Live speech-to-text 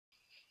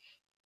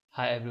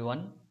Hi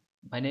everyone,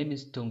 my name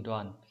is Tung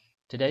Duan.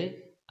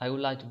 Today, I would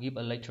like to give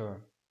a lecture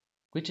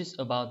which is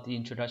about the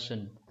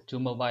introduction to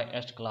mobile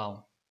edge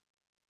cloud.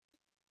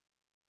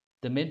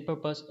 The main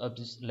purpose of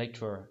this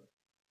lecture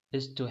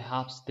is to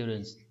help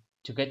students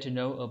to get to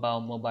know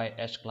about mobile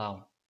edge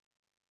cloud.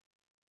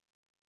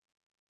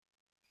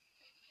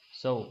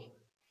 So,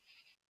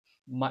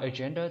 my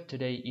agenda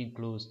today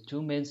includes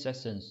two main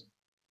sessions.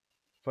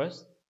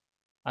 First,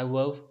 I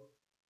will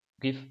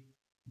give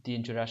the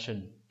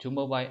introduction to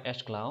mobile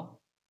edge cloud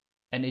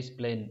and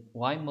explain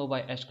why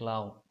mobile edge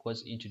cloud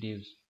was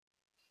introduced.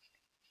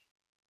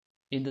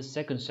 In the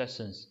second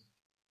session,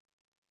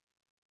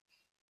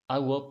 I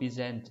will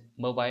present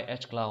mobile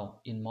edge cloud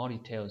in more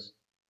details.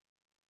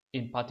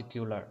 In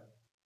particular,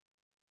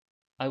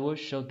 I will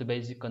show the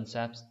basic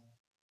concepts,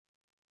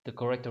 the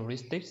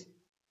characteristics,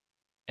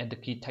 and the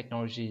key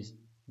technologies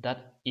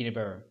that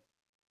enable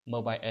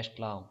mobile edge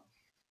cloud.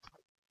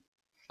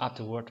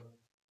 Afterward,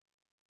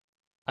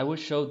 I will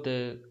show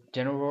the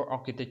general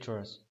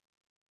architectures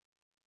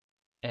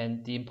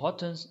and the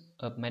importance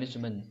of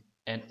management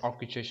and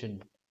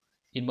orchestration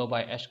in mobile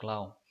edge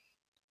cloud.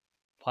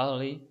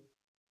 Finally,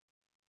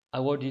 I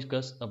will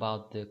discuss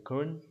about the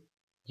current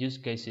use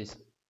cases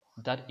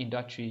that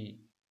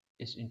industry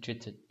is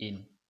interested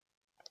in.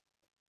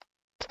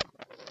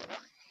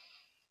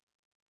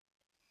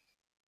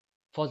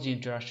 For the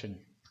introduction,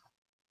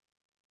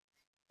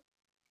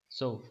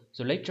 so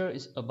the lecture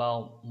is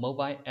about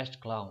mobile edge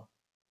cloud.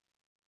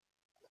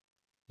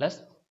 Let's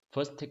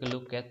first take a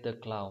look at the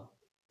cloud.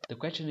 The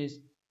question is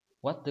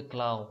what the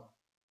cloud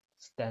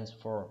stands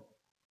for.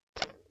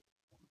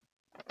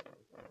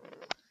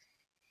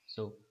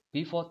 So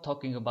before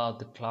talking about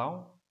the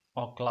cloud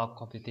or cloud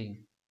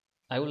computing,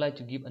 I would like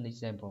to give an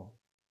example.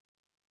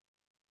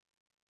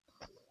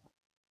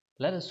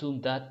 Let's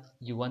assume that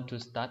you want to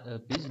start a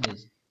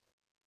business.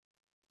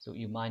 So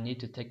you might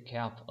need to take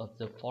care of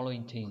the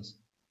following things.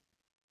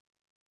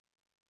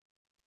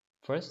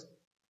 First,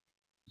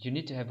 you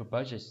need to have a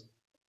budget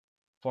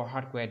for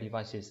hardware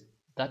devices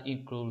that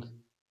include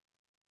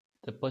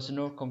the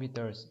personal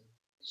computers,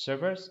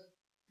 servers,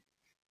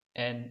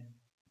 and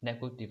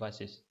network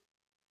devices.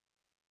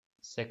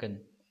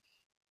 Second,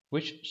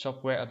 which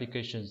software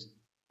applications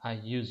are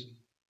used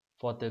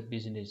for the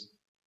business.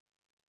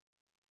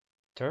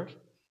 Third,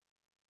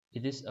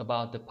 it is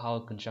about the power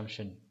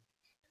consumption.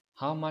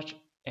 How much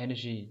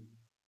energy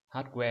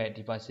hardware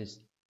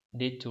devices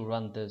need to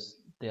run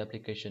the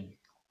application.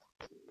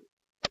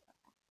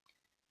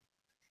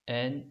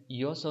 And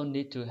you also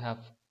need to have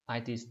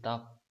IT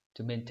staff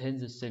to maintain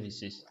the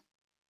services.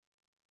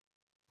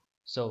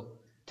 So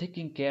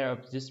taking care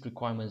of these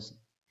requirements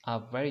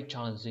are very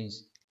challenging,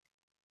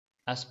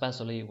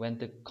 especially when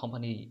the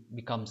company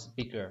becomes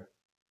bigger.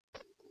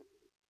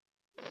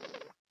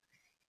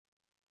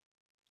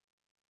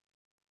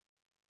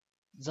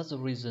 That's the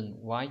reason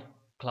why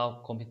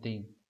cloud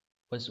computing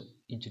was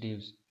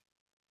introduced.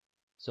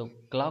 So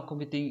cloud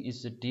computing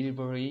is the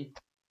delivery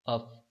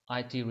of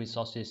IT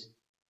resources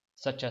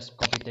such as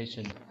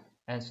computation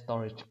and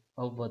storage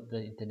over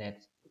the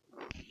internet.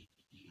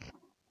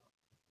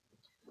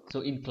 So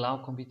in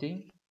cloud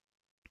computing,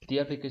 the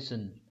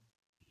applications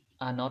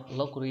are not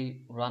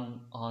locally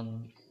run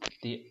on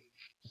the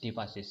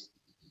devices.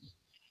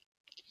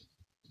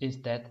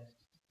 Instead,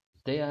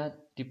 they are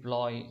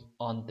deployed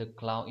on the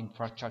cloud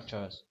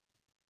infrastructures.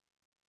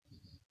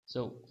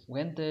 So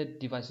when the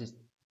devices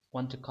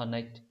want to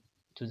connect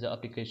to the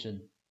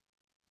application,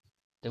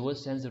 they will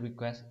send the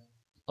request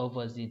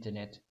over the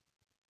internet.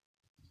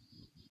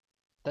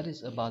 That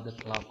is about the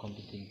cloud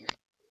computing.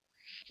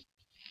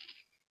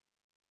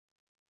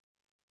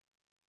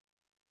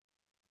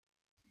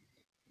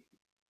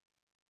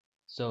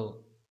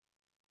 So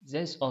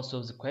there is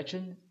also the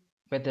question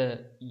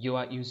whether you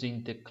are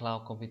using the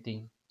cloud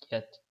computing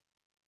yet.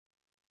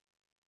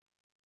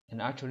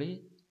 And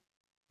actually,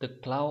 the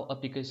cloud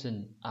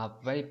applications are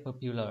very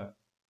popular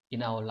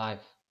in our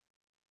life.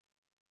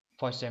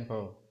 For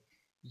example,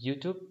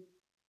 YouTube.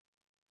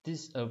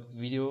 This is a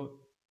video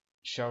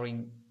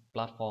sharing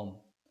platform.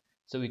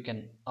 So you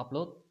can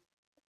upload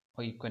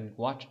or you can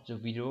watch the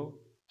video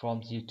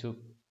from YouTube.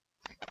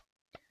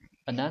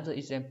 Another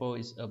example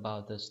is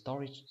about the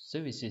storage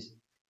services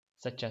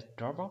such as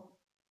Dropbox,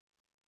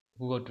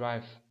 Google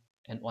Drive,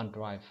 and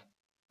OneDrive.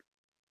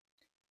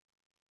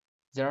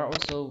 There are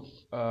also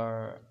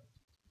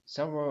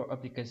several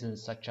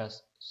applications such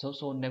as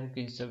social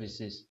networking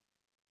services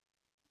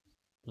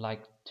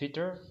like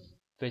Twitter,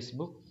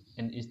 Facebook,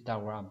 and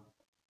Instagram.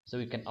 So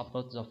you can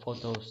upload the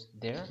photos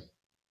there.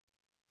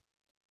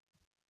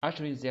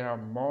 Actually, there are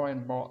more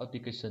and more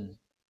applications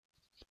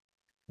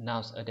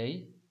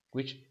nowadays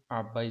which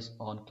are based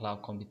on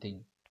cloud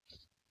computing.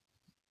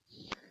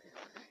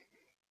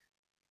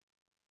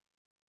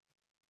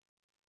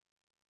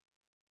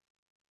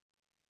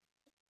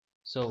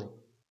 So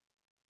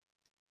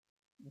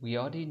we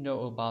already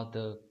know about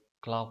the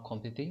cloud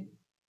computing.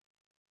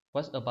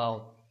 What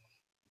about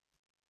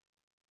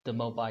the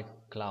mobile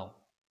cloud?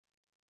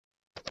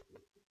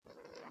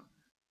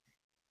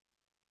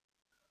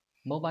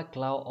 Mobile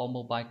cloud or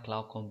mobile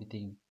cloud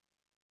computing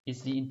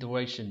is the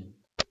integration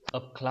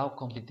of cloud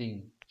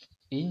computing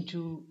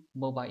into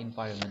mobile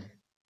environment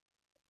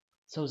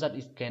so that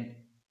it can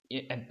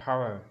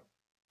empower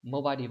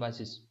mobile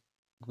devices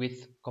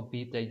with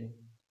computing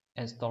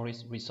and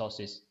storage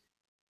resources.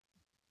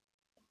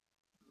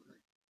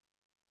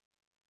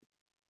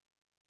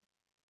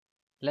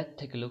 Let's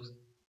take a look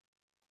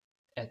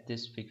at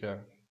this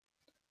figure.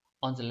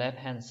 On the left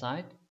hand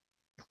side,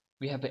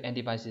 we have the end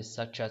devices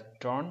such as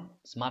drone,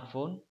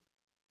 smartphone,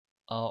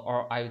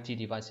 or IoT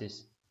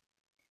devices.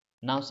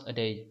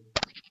 Nowadays,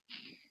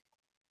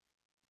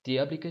 the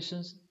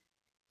applications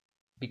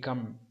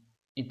become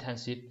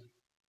intensive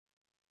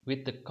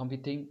with the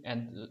computing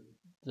and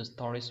the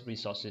storage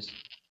resources.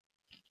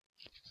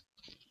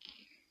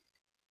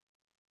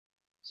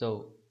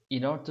 So,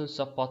 in order to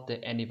support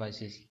the end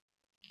devices,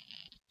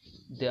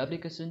 the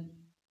application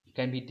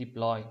can be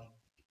deployed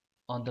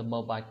on the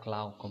mobile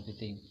cloud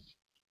computing.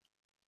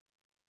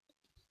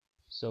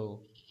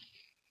 So,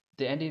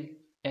 the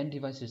end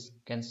devices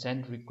can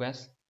send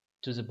requests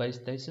to the base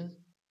station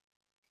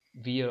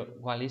via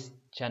wireless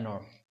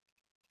channel,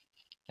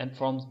 and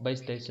from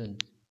base station,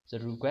 the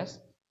request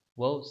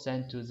will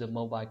send to the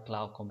mobile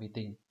cloud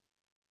computing.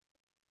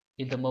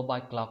 In the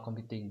mobile cloud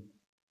computing,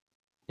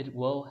 it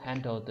will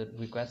handle the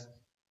request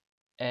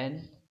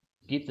and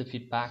give the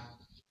feedback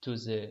to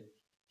the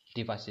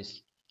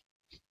devices.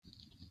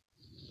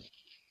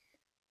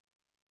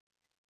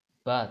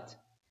 But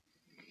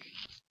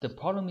the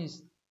problem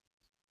is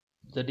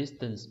the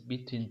distance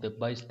between the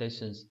base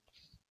stations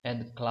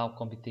and the cloud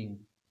computing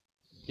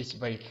is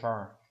very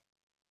far.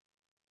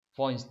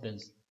 For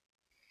instance,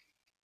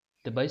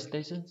 the base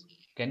stations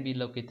can be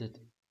located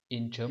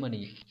in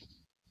Germany,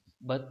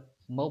 but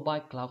mobile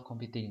cloud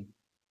computing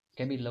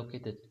can be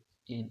located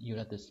in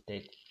United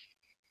States.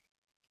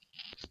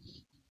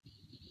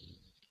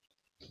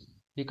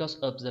 Because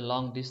of the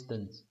long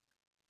distance,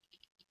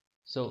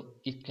 so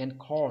it can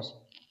cause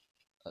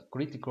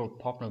critical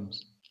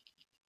problems.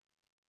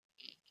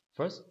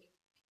 First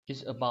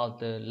is about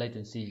the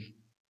latency.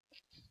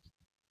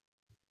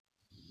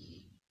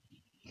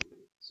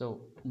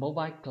 So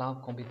mobile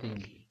cloud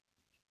computing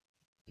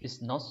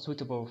is not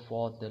suitable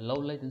for the low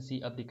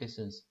latency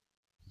applications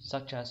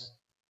such as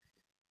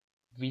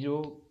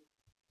video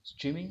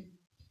streaming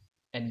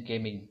and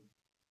gaming.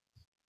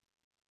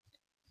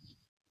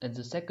 And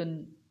the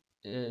second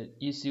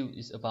issue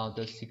is about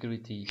the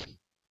security.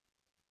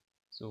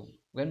 So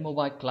when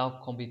mobile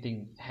cloud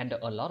computing handle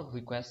a lot of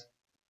requests,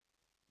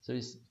 so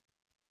it's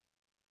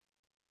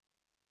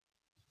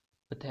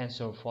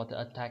potential for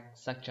the attack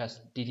such as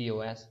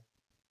DDoS.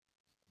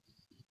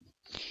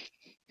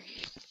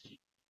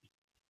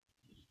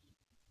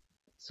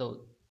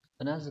 So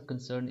another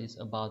concern is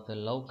about the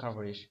low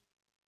coverage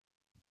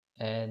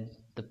and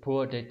the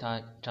poor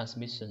data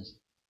transmissions,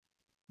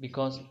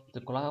 because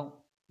the cloud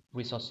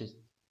resources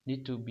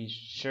need to be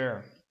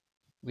shared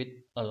with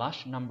a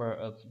large number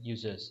of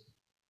users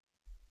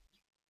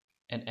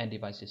and end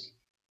devices.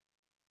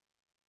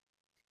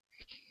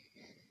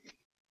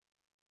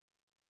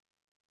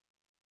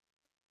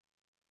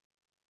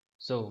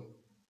 So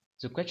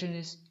the question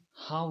is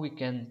how we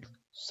can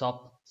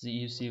solve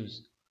the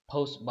issues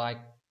posed by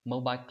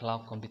mobile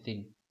cloud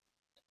computing.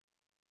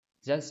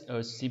 There's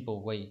a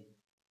simple way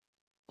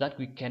that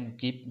we can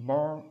give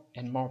more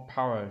and more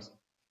powers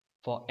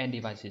for end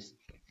devices.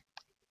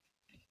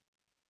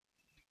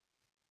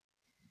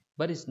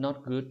 But it's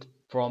not good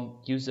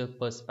from user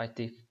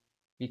perspective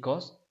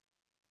because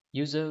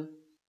user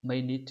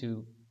may need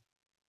to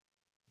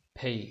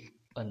pay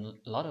a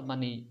lot of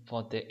money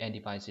for the end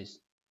devices.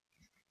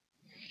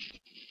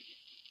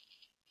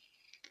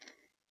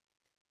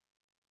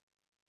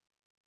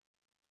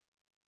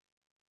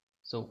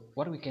 So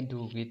what we can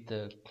do with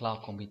the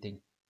cloud computing?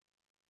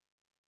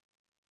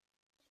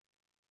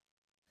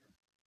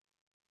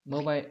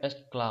 Mobile edge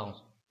cloud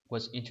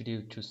was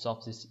introduced to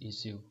solve this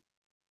issue.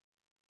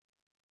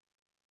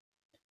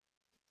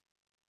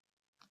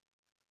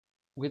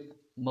 With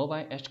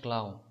mobile edge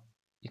cloud,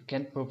 it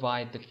can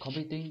provide the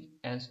computing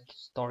and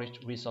storage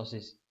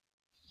resources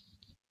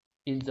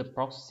in the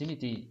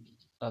proximity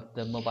of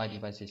the mobile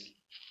devices.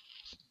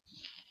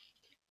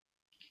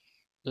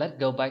 Let's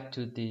go back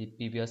to the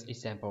previous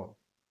example.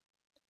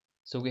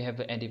 So we have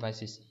the end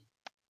devices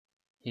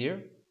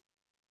here,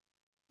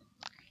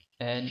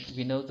 and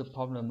we know the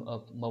problem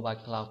of mobile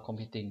cloud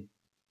computing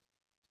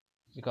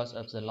because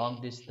of the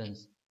long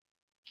distance.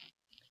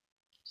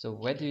 So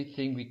where do you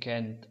think we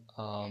can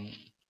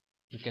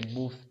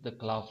move the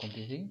cloud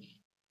computing?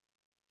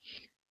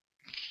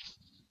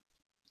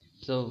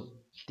 So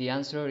the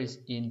answer is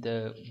in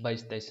the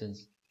base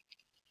stations.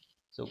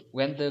 So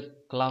when the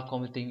cloud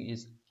computing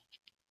is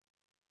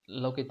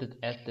located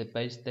at the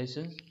base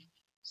station,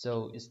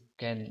 so it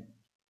can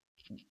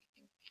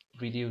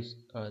reduce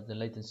the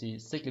latency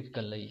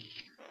significantly.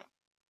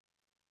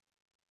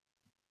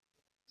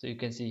 So you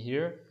can see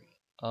here,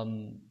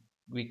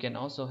 we can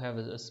also have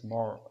a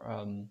small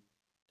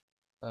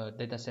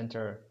data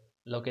center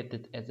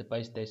located at the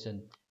base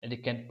station, and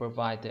it can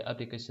provide the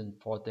application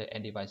for the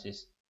end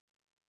devices.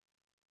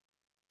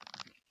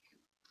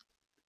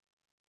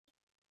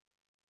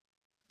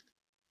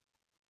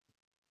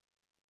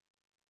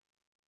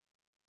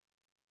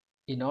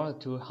 In order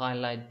to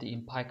highlight the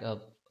impact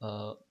of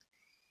uh,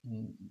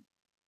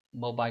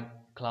 mobile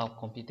cloud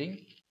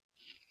computing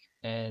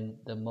and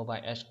the mobile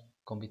edge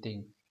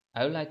computing,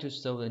 I would like to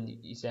show an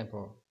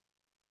example.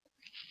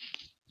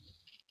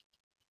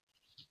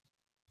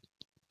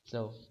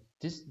 So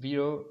this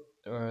video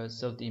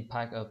shows the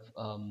impact of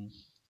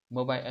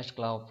mobile edge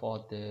cloud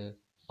for the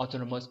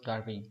autonomous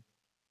driving.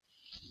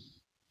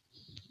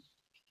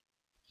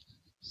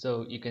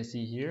 So you can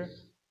see here,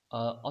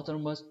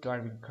 autonomous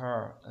driving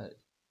car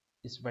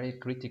is very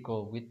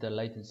critical with the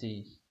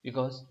latency,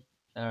 because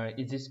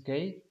in this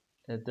case,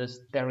 the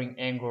steering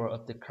angle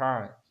of the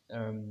car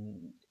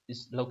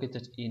is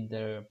located in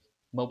the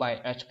mobile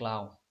edge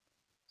cloud.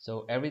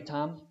 So every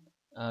time,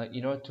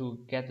 in order to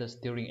get the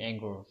steering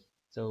angle,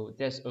 so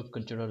there's a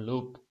controller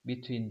loop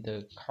between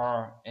the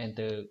car and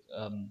the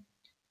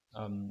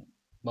um,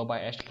 mobile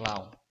edge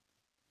cloud.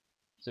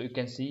 So you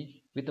can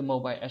see with the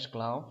mobile edge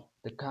cloud,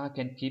 the car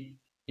can keep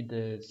in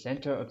the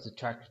center of the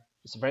track.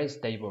 It's very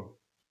stable.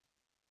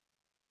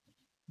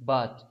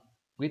 But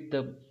with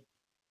the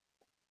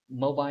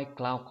mobile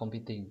cloud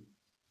computing,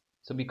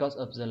 so because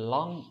of the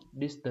long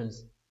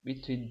distance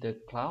between the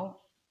cloud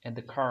and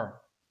the car,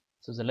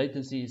 so the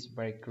latency is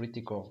very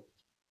critical.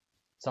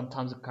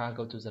 Sometimes the car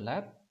go to the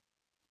left,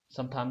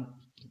 sometimes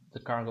the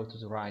car go to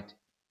the right,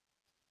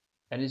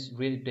 and it's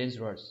really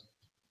dangerous.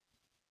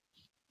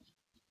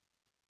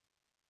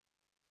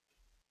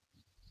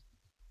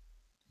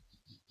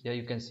 Yeah,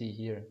 you can see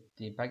here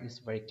the impact is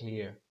very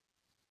clear.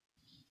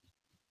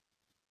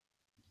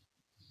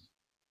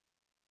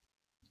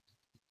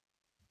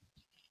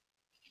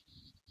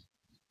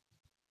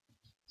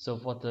 So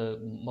for the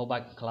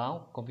mobile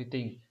cloud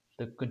computing,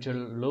 the control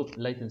loop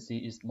latency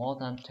is more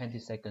than 20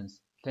 seconds,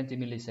 20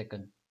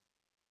 milliseconds,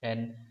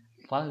 and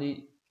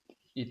finally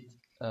it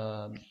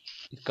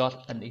it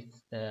got an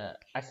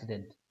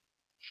accident.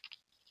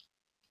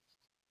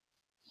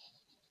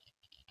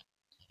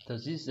 So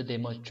this is a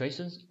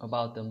demonstration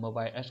about the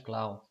mobile edge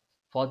cloud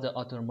for the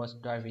autonomous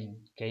driving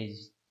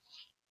case.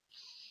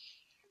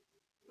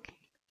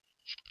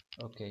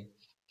 Okay.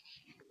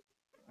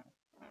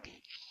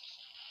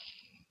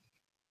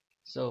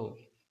 So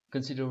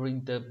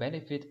considering the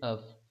benefit of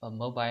a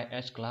mobile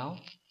edge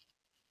cloud,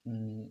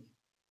 mm,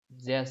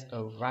 there's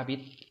a rapid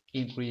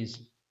increase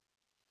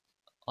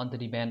on the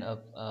demand of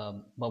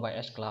mobile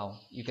edge cloud.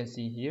 You can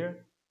see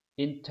here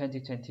in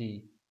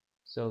 2020,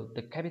 so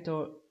the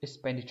capital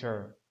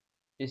expenditure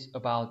is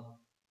about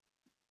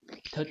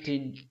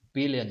 13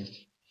 billion,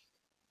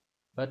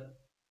 but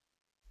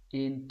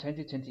in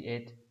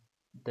 2028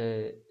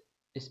 the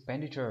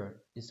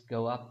expenditure is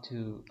go up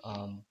to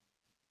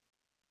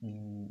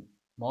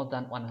more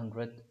than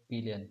 100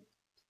 billion.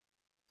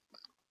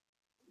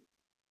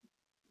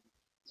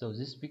 So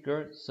this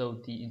figure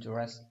shows the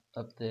interest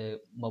of the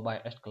mobile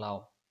edge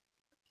cloud.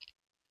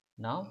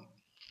 Now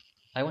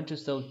I want to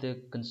show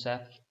the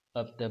concept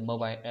of the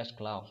mobile edge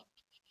cloud.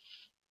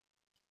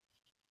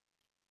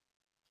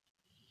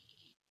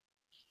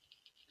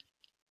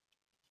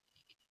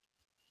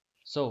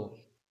 So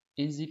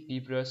in the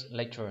previous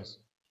lectures,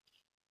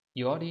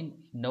 you already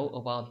know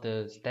about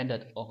the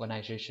standard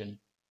organization,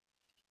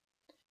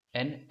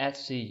 and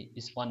HC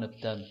is one of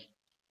them.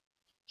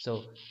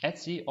 So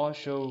HC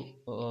also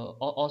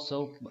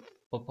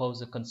propose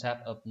the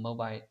concept of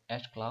mobile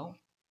edge cloud,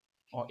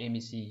 or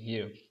MEC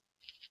here.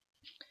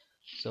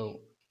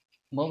 So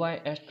mobile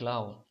edge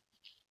cloud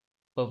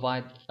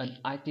provide an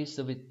IT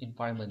service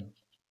environment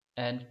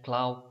and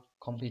cloud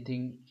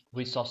computing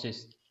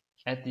resources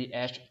at the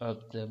edge of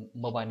the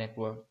mobile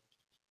network.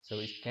 So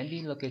it can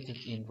be located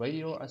in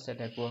radio access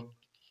network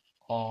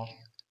or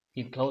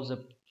in closer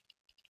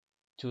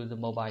to the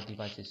mobile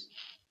devices.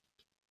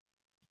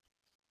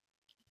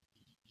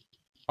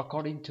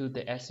 According to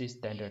the SC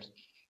standard,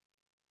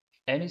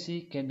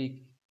 MEC can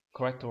be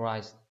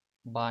characterized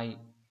by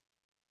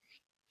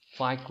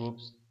 5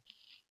 groups.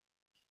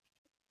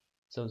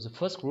 So the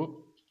first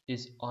group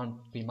is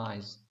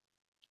on-premise.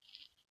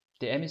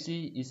 The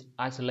MEC is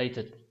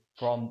isolated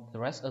from the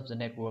rest of the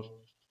network,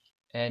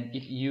 and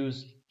it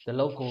uses the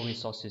local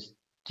resources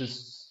to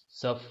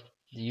serve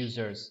the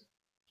users.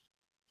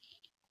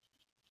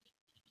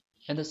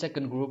 And the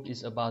second group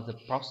is about the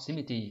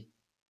proximity.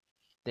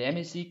 The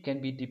MEC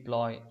can be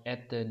deployed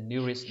at the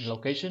nearest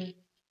location,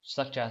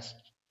 such as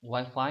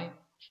Wi-Fi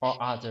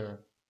or other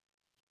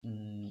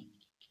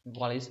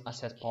wireless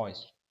access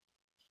points.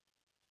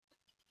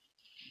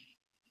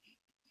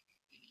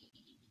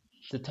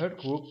 The third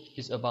group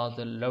is about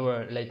the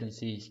lower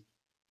latencies.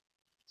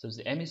 So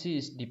the MEC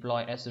is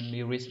deployed as the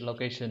nearest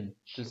location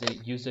to the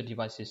user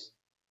devices,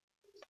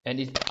 and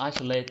it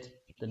isolates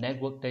the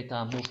network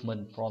data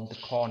movement from the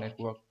core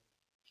network.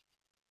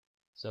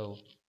 So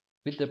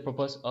with the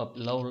purpose of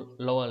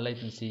lower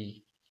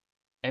latency,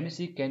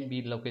 MEC can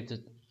be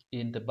located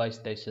in the base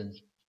station,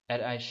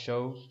 as I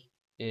show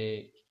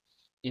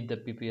in the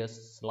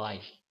previous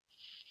slide.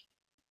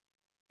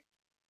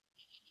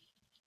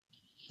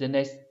 The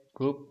next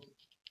group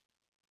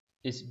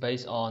is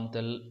based on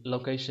the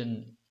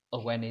location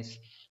awareness.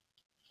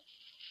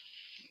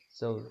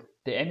 So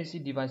the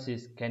MEC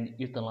devices can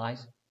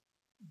utilize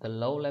the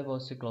low-level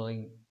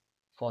signaling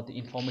for the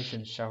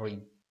information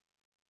sharing.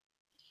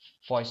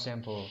 For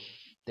example,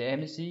 the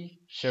MEC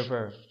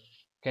server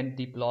can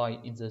deploy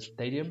in the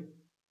stadium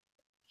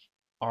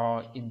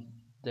or in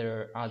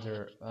the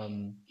other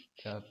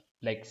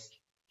places,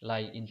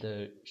 like in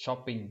the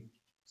shopping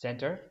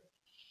center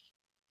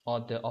or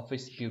the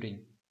office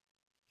building.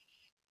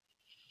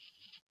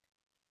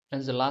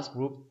 And the last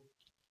group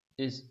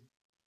is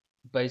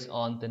based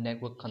on the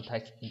network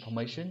context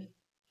information.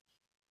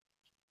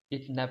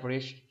 It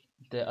leverages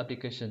the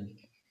application,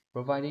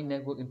 providing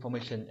network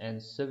information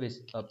and service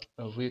of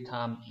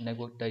real-time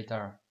network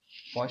data.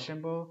 For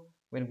example,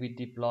 when we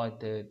deploy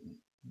the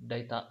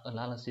data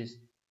analysis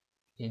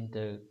in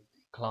the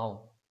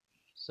cloud.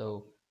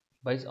 So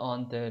based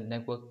on the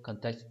network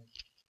context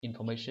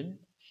information,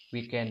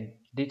 we can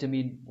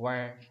determine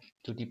where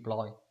to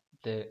deploy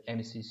the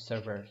MEC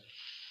server.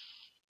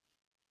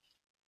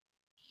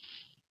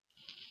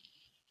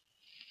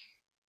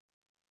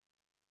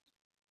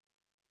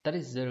 That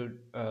is the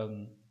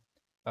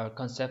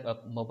concept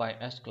of mobile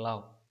edge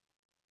cloud.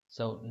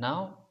 So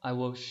now I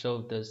will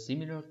show the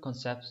similar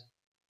concepts.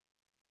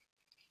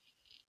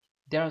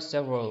 There are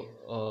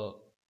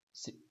several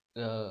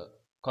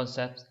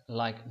concepts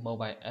like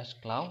mobile edge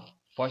cloud.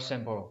 For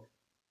example,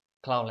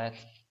 cloudlet.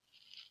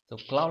 So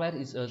cloudlet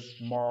is a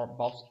small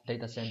box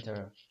data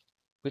center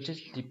which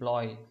is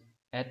deployed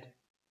at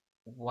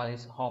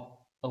wireless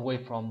hop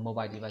away from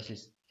mobile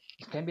devices.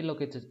 It can be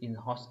located in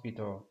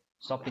hospital,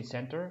 shopping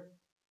center,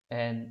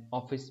 and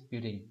office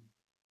building.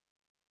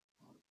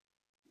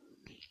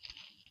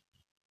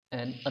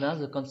 And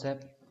another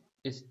concept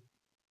is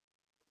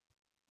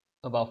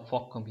about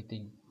fog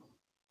computing.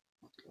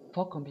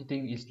 Fog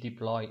computing is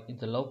deployed in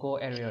the local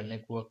area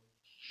network,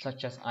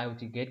 such as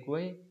IoT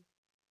gateway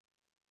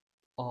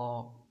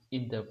or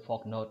in the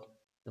fog node.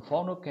 The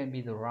fog node can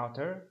be the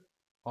router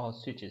or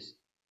switches.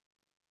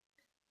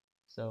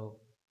 So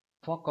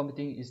fog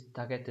computing is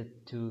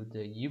targeted to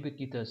the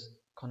ubiquitous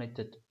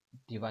connected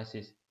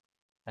devices,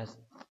 as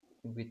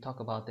we talk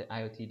about the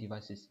IoT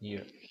devices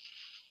here.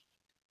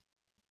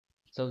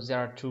 So there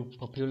are two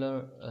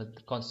popular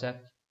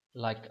concepts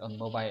like a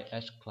mobile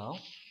edge cloud.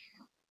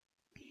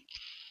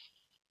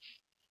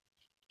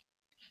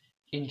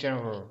 In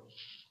general,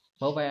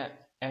 mobile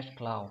edge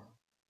cloud,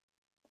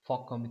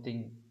 fog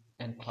computing,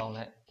 and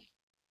cloudlet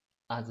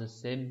are the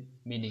same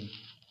meaning,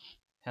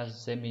 has the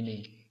same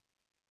meaning,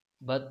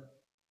 but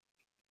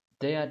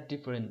they are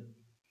different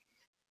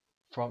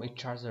from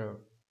each other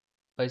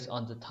based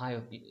on the type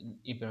of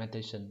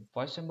implementation.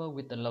 For example,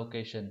 with the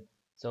location,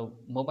 so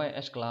mobile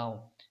edge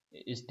cloud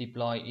is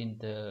deployed in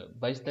the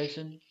base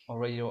station or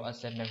radio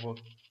access network,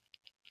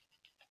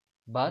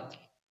 but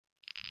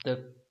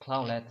the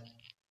cloudlet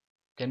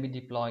can be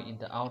deployed in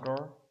the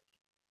outdoor,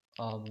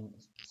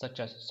 such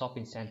as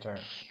shopping center.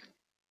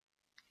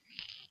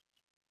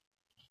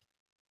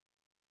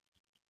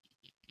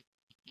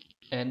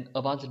 And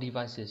about the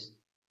devices,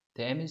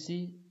 the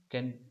MEC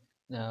can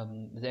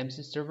the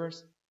MEC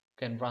servers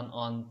can run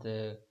on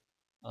the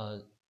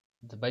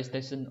base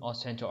station or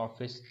central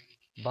office,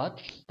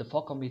 but the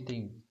fog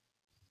computing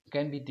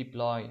can be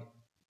deployed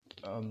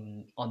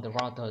on the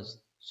routers,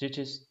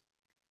 switches,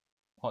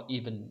 or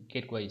even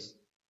gateways.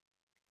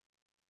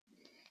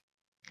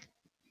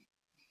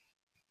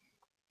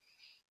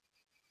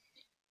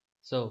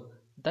 So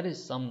that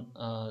is some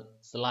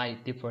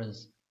slight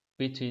difference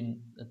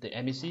between the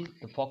MEC,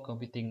 the fog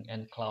computing,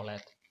 and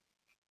cloudlet.